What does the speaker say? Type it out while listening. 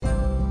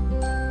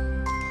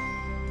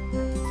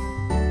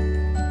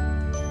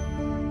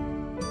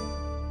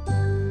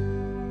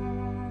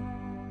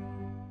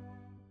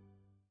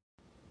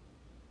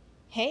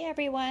Hey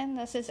everyone,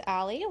 this is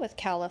Allie with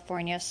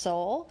California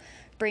Soul,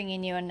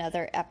 bringing you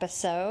another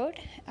episode.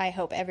 I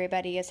hope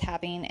everybody is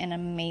having an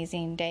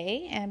amazing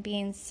day and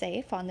being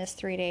safe on this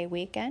 3-day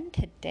weekend.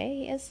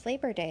 Today is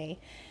Labor Day,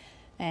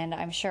 and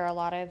I'm sure a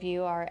lot of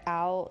you are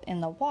out in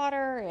the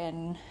water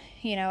and,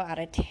 out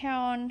of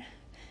town.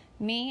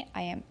 Me,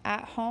 I am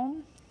at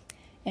home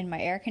in my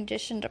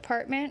air-conditioned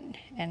apartment,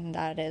 and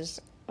that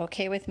is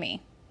okay with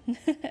me.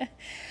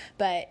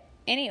 But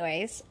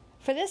anyways,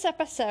 for this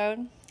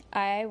episode,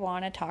 I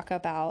want to talk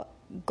about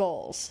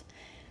goals.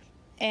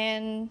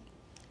 And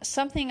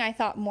something I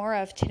thought more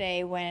of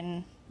today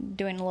when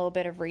doing a little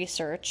bit of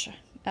research,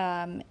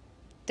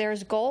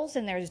 there's goals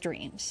and there's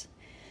dreams.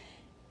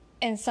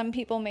 And some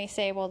people may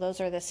say, well, those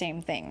are the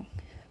same thing.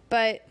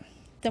 But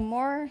the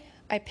more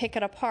I pick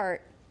it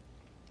apart,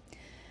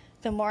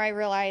 the more I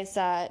realize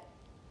that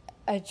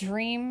a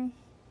dream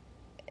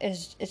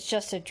it's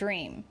just a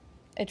dream.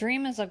 A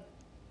dream is a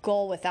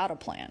goal without a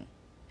plan.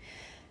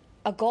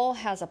 A goal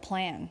has a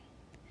plan.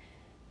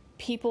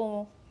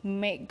 People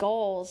make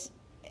goals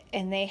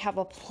and they have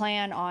a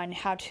plan on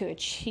how to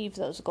achieve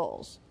those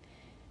goals.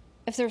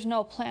 If there's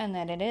no plan,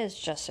 then it is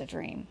just a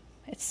dream.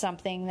 It's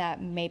something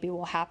that maybe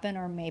will happen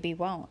or maybe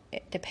won't.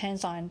 It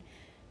depends on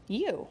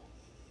you.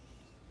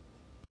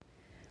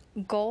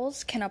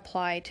 Goals can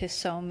apply to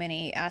so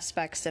many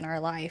aspects in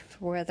our life,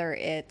 whether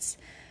it's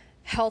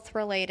health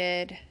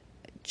related,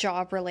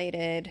 job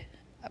related,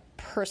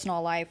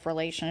 personal life,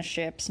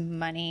 relationships,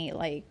 money,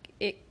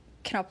 it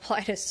can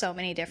apply to so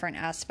many different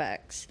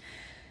aspects.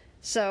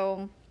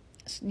 So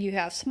you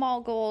have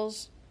small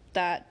goals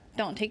that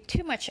don't take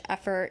too much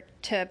effort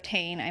to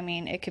obtain. I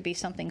mean, it could be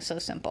something so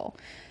simple.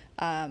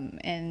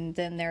 And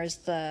then there's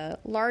the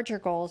larger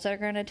goals that are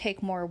going to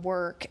take more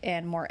work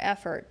and more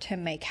effort to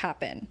make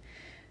happen.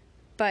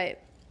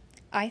 But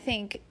I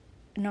think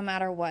no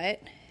matter what,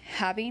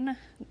 having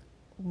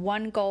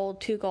one goal,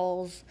 two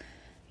goals,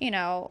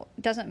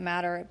 doesn't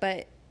matter,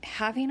 but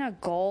having a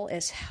goal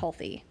is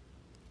healthy.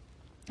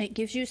 It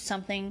gives you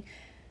something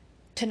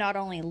to not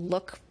only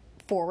look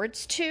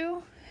forwards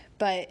to,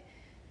 but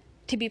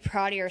to be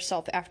proud of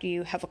yourself after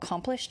you have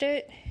accomplished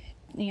it.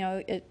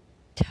 It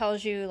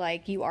tells you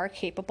you are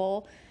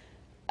capable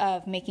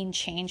of making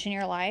change in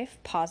your life,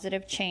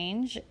 positive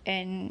change,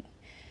 and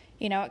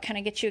it kind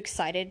of gets you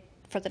excited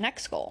for the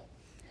next goal.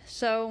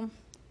 So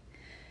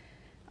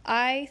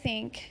I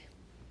think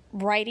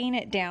writing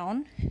it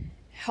down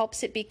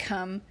helps it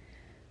become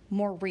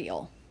more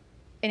real.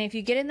 And if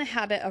you get in the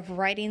habit of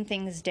writing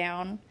things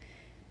down,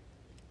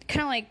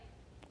 kind of like,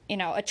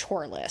 a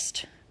chore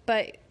list,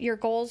 but your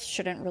goals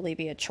shouldn't really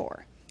be a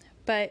chore.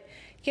 But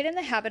get in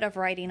the habit of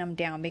writing them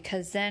down,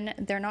 because then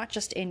they're not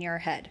just in your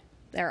head.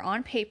 They're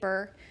on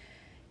paper.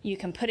 You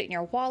can put it in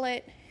your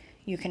wallet.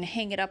 You can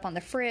hang it up on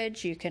the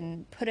fridge. You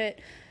can put it,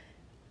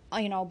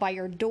 by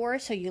your door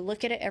so you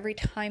look at it every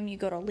time you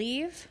go to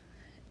leave.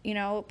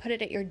 Put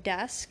it at your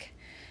desk.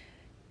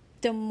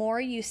 The more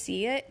you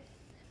see it,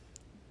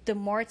 the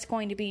more it's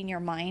going to be in your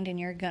mind, and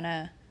you're going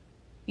to,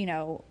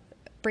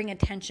 bring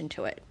attention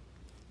to it.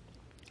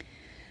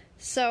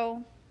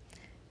 So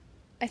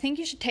I think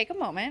you should take a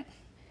moment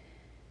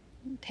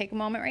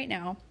right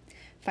now,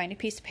 find a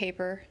piece of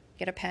paper,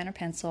 get a pen or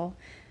pencil,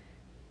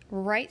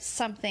 write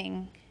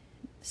something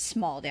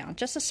small down,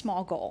 just a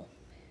small goal.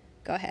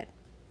 Go ahead.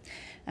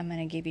 I'm going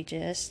to give you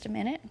just a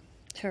minute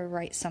to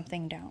write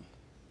something down.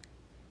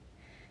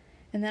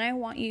 And then I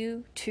want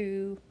you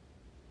to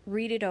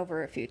read it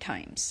over a few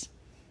times.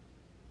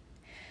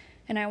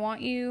 And I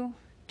want you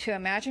to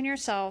imagine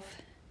yourself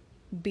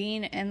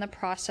being in the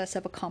process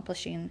of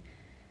accomplishing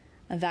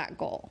that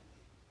goal.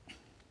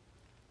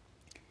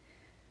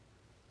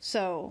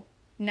 So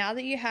now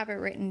that you have it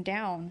written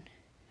down,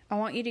 I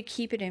want you to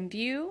keep it in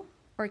view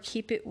or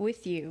keep it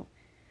with you,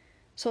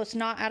 so it's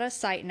not out of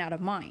sight and out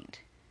of mind.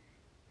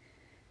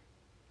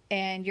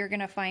 And you're going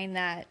to find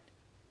that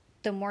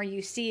the more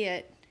you see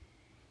it,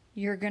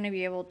 you're going to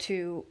be able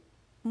to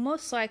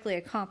most likely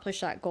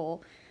accomplish that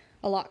goal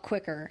a lot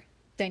quicker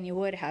than you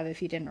would have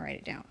if you didn't write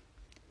it down.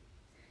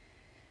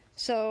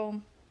 So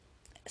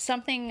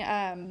something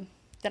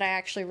that I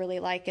actually really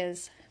like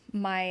is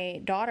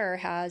my daughter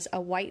has a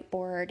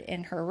whiteboard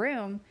in her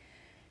room,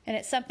 and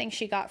it's something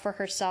she got for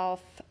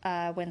herself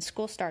when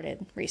school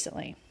started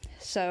recently.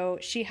 So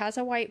she has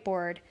a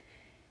whiteboard,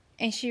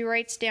 and she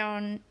writes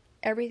down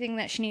everything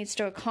that she needs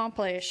to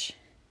accomplish,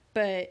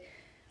 but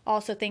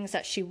also things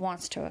that she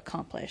wants to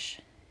accomplish.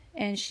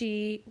 And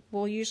she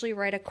will usually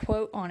write a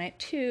quote on it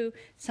too,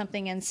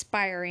 something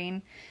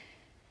inspiring.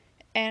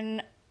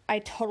 And I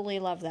totally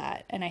love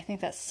that. And I think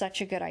that's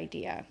such a good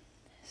idea.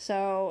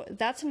 So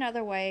that's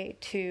another way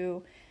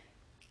to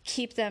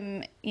keep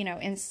them,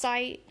 in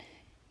sight,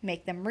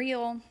 make them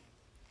real.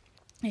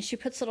 And she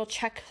puts little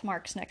check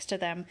marks next to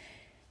them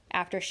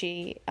after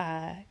she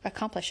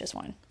accomplishes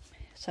one.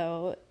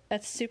 So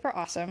that's super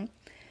awesome.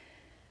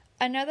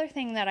 Another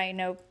thing that I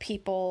know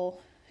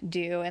people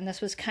do, and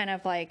this was kind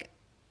of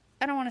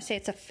I don't want to say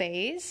it's a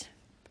phase,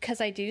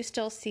 because I do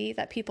still see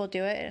that people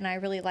do it, and I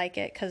really like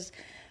it because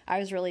I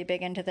was really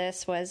big into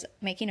this was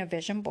making a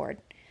vision board.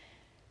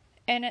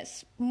 And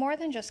it's more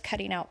than just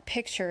cutting out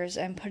pictures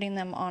and putting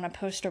them on a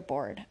poster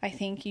board. I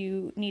think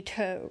you need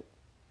to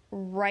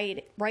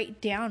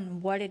write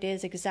down what it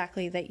is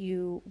exactly that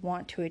you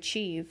want to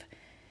achieve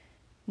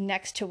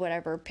next to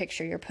whatever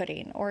picture you're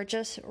putting, or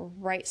just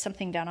write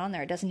something down on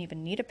there. It doesn't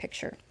even need a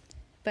picture.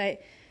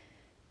 But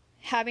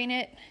having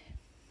it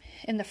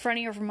in the front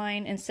of your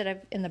mind instead of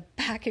in the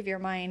back of your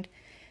mind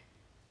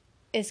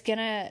is going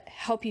to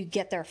help you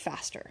get there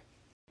faster.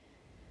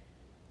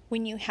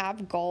 When you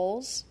have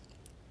goals,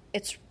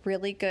 it's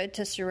really good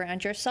to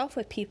surround yourself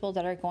with people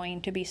that are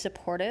going to be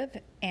supportive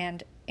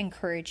and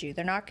encourage you.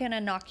 They're not going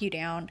to knock you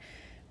down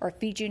or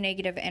feed you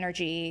negative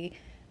energy,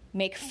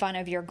 make fun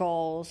of your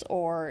goals,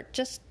 or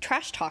just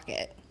trash talk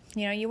it.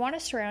 You want to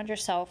surround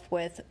yourself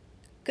with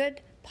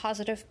good,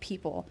 positive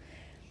people.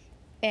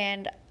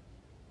 And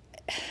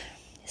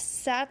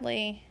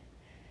sadly,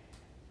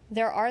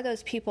 there are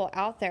those people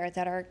out there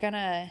that are going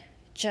to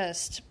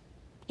just,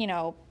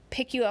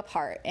 pick you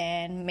apart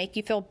and make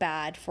you feel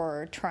bad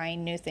for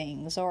trying new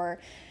things, or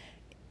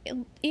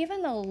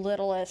even the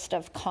littlest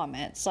of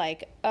comments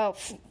like, oh,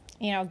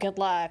 good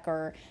luck,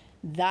 or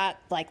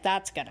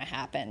that's going to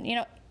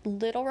happen.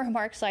 Little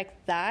remarks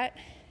like that,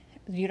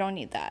 you don't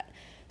need that.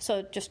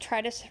 So just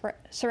try to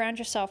surround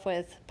yourself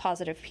with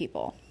positive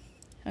people.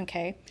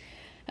 Okay.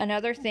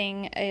 Another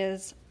thing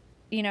is,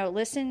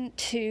 listen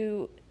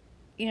to,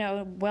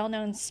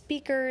 well-known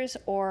speakers,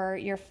 or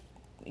if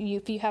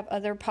you have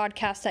other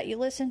podcasts that you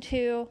listen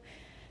to,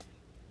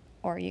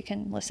 or you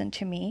can listen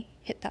to me,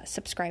 hit that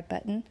subscribe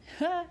button.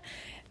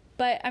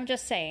 But I'm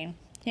just saying,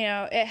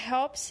 it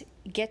helps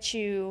get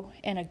you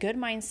in a good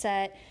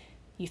mindset.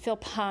 You feel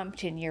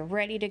pumped and you're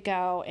ready to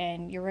go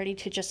and you're ready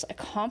to just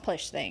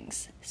accomplish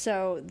things.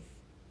 So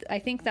I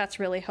think that's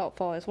really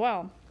helpful as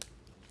well.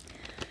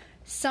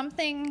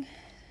 Something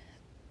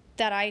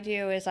that I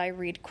do is I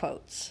read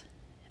quotes.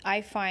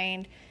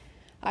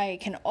 I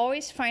can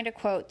always find a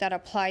quote that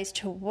applies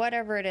to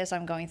whatever it is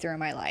I'm going through in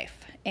my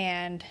life.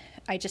 And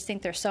I just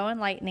think they're so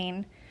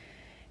enlightening,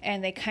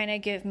 and they kind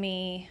of give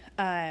me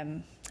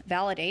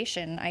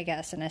validation, I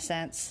guess, in a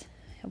sense,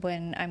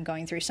 when I'm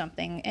going through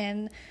something.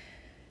 And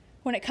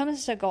when it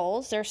comes to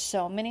goals, there's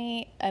so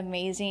many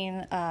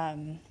amazing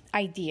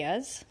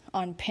ideas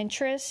on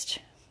Pinterest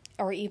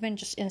or even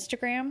just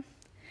Instagram.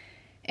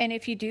 And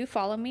if you do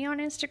follow me on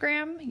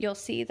Instagram, you'll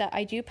see that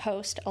I do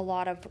post a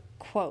lot of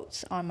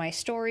quotes on my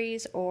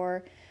stories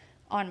or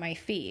on my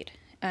feed.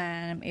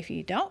 If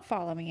you don't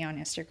follow me on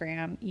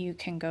Instagram, you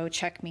can go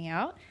check me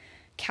out,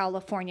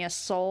 California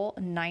Soul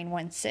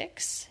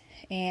 916,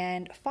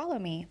 and follow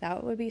me.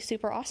 That would be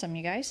super awesome,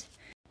 you guys.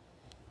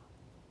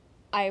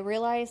 I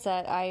realized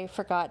that I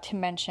forgot to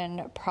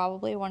mention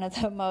probably one of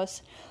the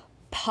most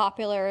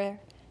popular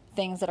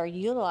things that are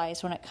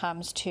utilized when it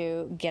comes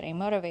to getting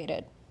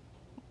motivated.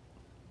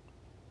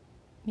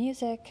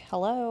 Music.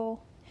 Hello.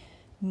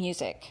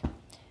 Music.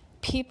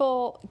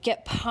 People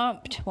get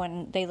pumped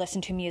when they listen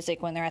to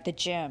music when they're at the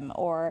gym,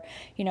 or,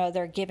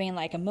 they're giving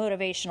like a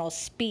motivational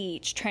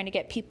speech, trying to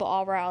get people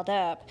all riled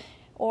up,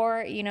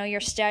 or, you're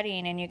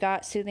studying and you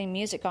got soothing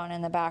music on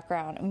in the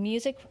background.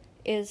 Music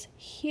is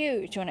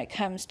huge when it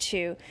comes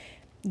to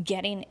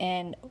getting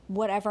in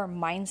whatever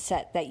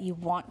mindset that you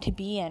want to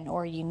be in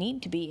or you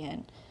need to be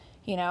in,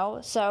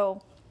 so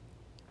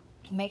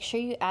make sure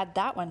you add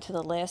that one to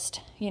the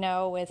list,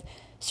 with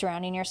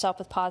surrounding yourself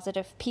with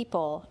positive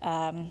people,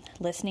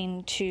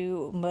 listening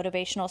to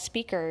motivational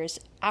speakers,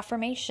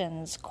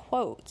 affirmations,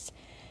 quotes,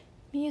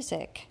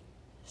 music.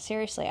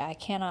 Seriously, I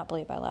cannot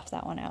believe I left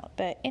that one out.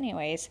 But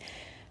anyways,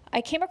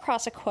 I came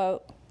across a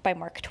quote by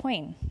Mark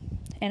Twain,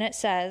 and it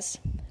says,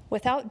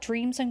 "Without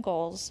dreams and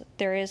goals,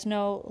 there is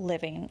no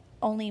living,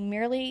 only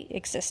merely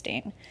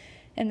existing,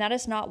 and that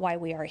is not why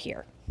we are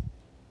here."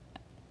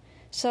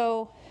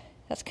 So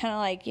that's kind of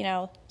like,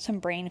 some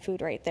brain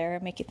food right there,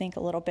 make you think a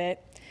little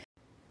bit.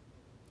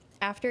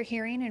 After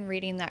hearing and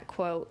reading that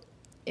quote,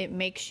 it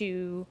makes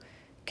you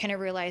kind of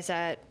realize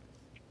that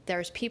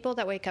there's people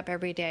that wake up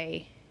every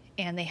day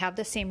and they have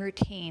the same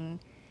routine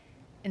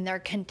and they're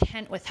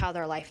content with how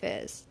their life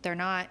is. They're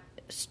not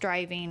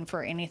striving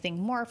for anything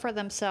more for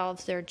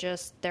themselves.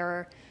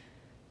 They're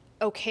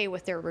okay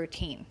with their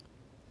routine.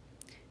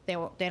 They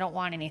don't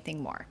want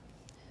anything more.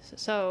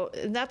 So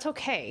that's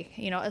okay.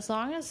 As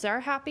long as they're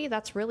happy,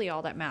 that's really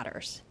all that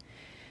matters.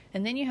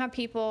 And then you have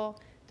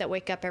people that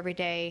wake up every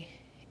day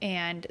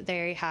and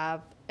they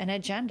have an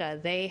agenda.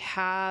 They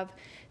have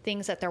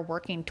things that they're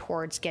working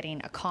towards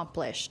getting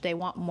accomplished. They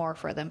want more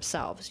for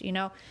themselves.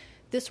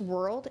 This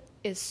world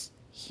is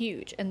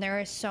huge, and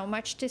there is so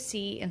much to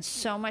see and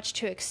so much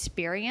to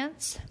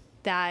experience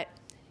that,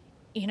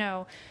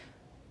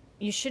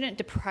 you shouldn't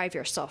deprive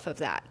yourself of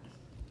that.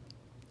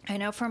 I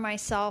know for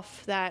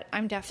myself that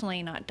I'm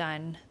definitely not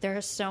done.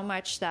 There's so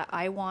much that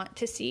I want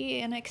to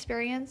see and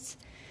experience.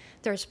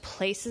 There's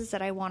places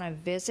that I want to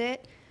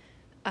visit.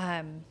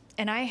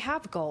 And I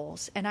have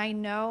goals, and I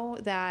know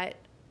that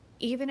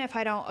even if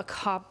I don't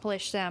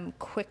accomplish them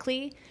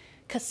quickly,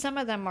 because some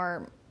of them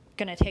are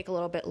going to take a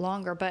little bit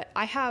longer, but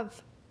I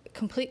have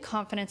complete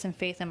confidence and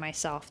faith in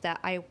myself that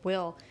I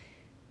will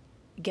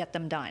get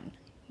them done.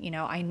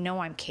 I know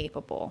I'm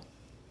capable.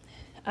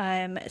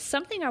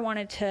 Something I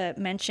wanted to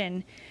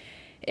mention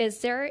is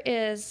there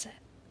is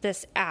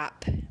this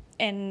app,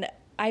 and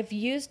I've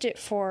used it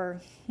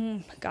for,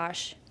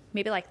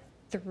 maybe like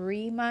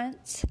 3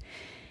 months,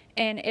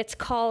 and it's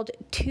called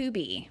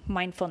Tubi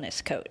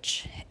Mindfulness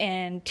Coach.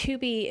 And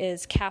Tubi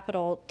is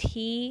capital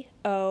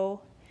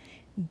T-O,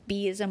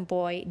 B as in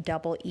boy,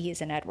 double E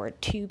as in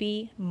Edward,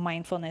 Tubi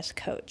Mindfulness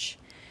Coach.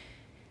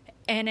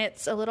 And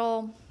it's a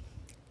little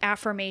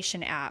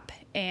affirmation app,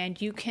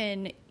 and you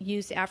can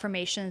use the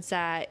affirmations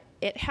that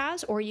it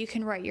has, or you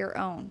can write your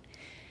own.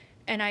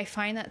 And I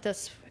find that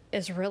this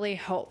is really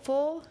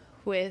helpful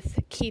with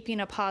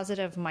keeping a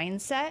positive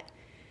mindset,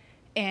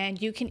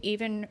 and you can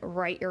even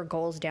write your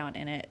goals down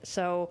in it.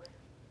 So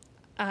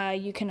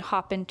you can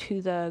hop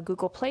into the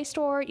Google Play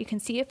Store. You can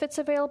see if it's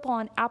available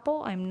on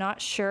Apple. I'm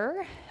not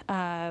sure,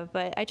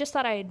 but I just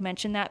thought I'd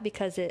mention that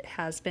because it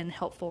has been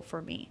helpful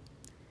for me.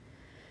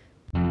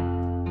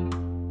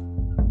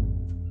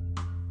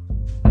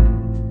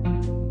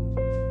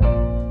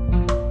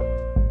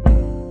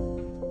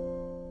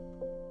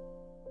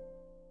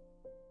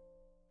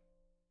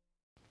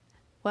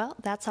 Well,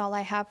 that's all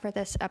I have for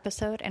this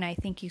episode, and I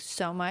thank you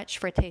so much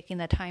for taking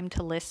the time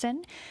to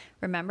listen.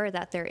 Remember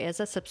that there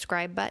is a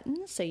subscribe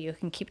button so you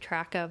can keep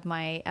track of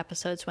my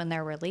episodes when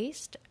they're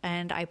released,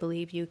 and I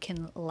believe you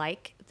can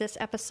like this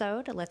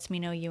episode. It lets me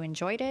know you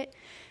enjoyed it.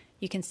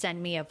 You can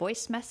send me a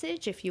voice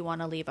message if you want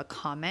to leave a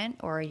comment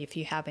or if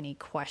you have any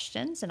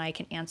questions, and I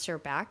can answer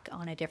back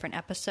on a different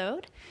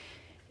episode.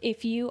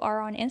 If you are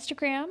on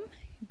Instagram,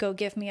 go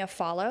give me a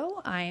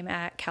follow. I'm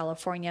at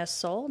California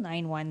Soul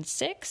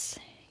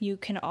 916. You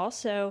can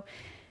also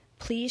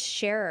please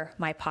share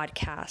my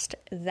podcast.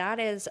 That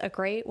is a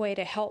great way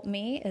to help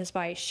me, is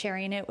by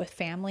sharing it with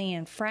family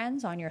and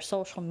friends on your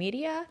social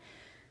media.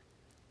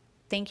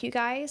 Thank you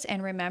guys.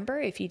 And remember,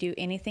 if you do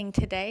anything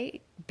today,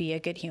 be a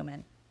good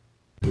human.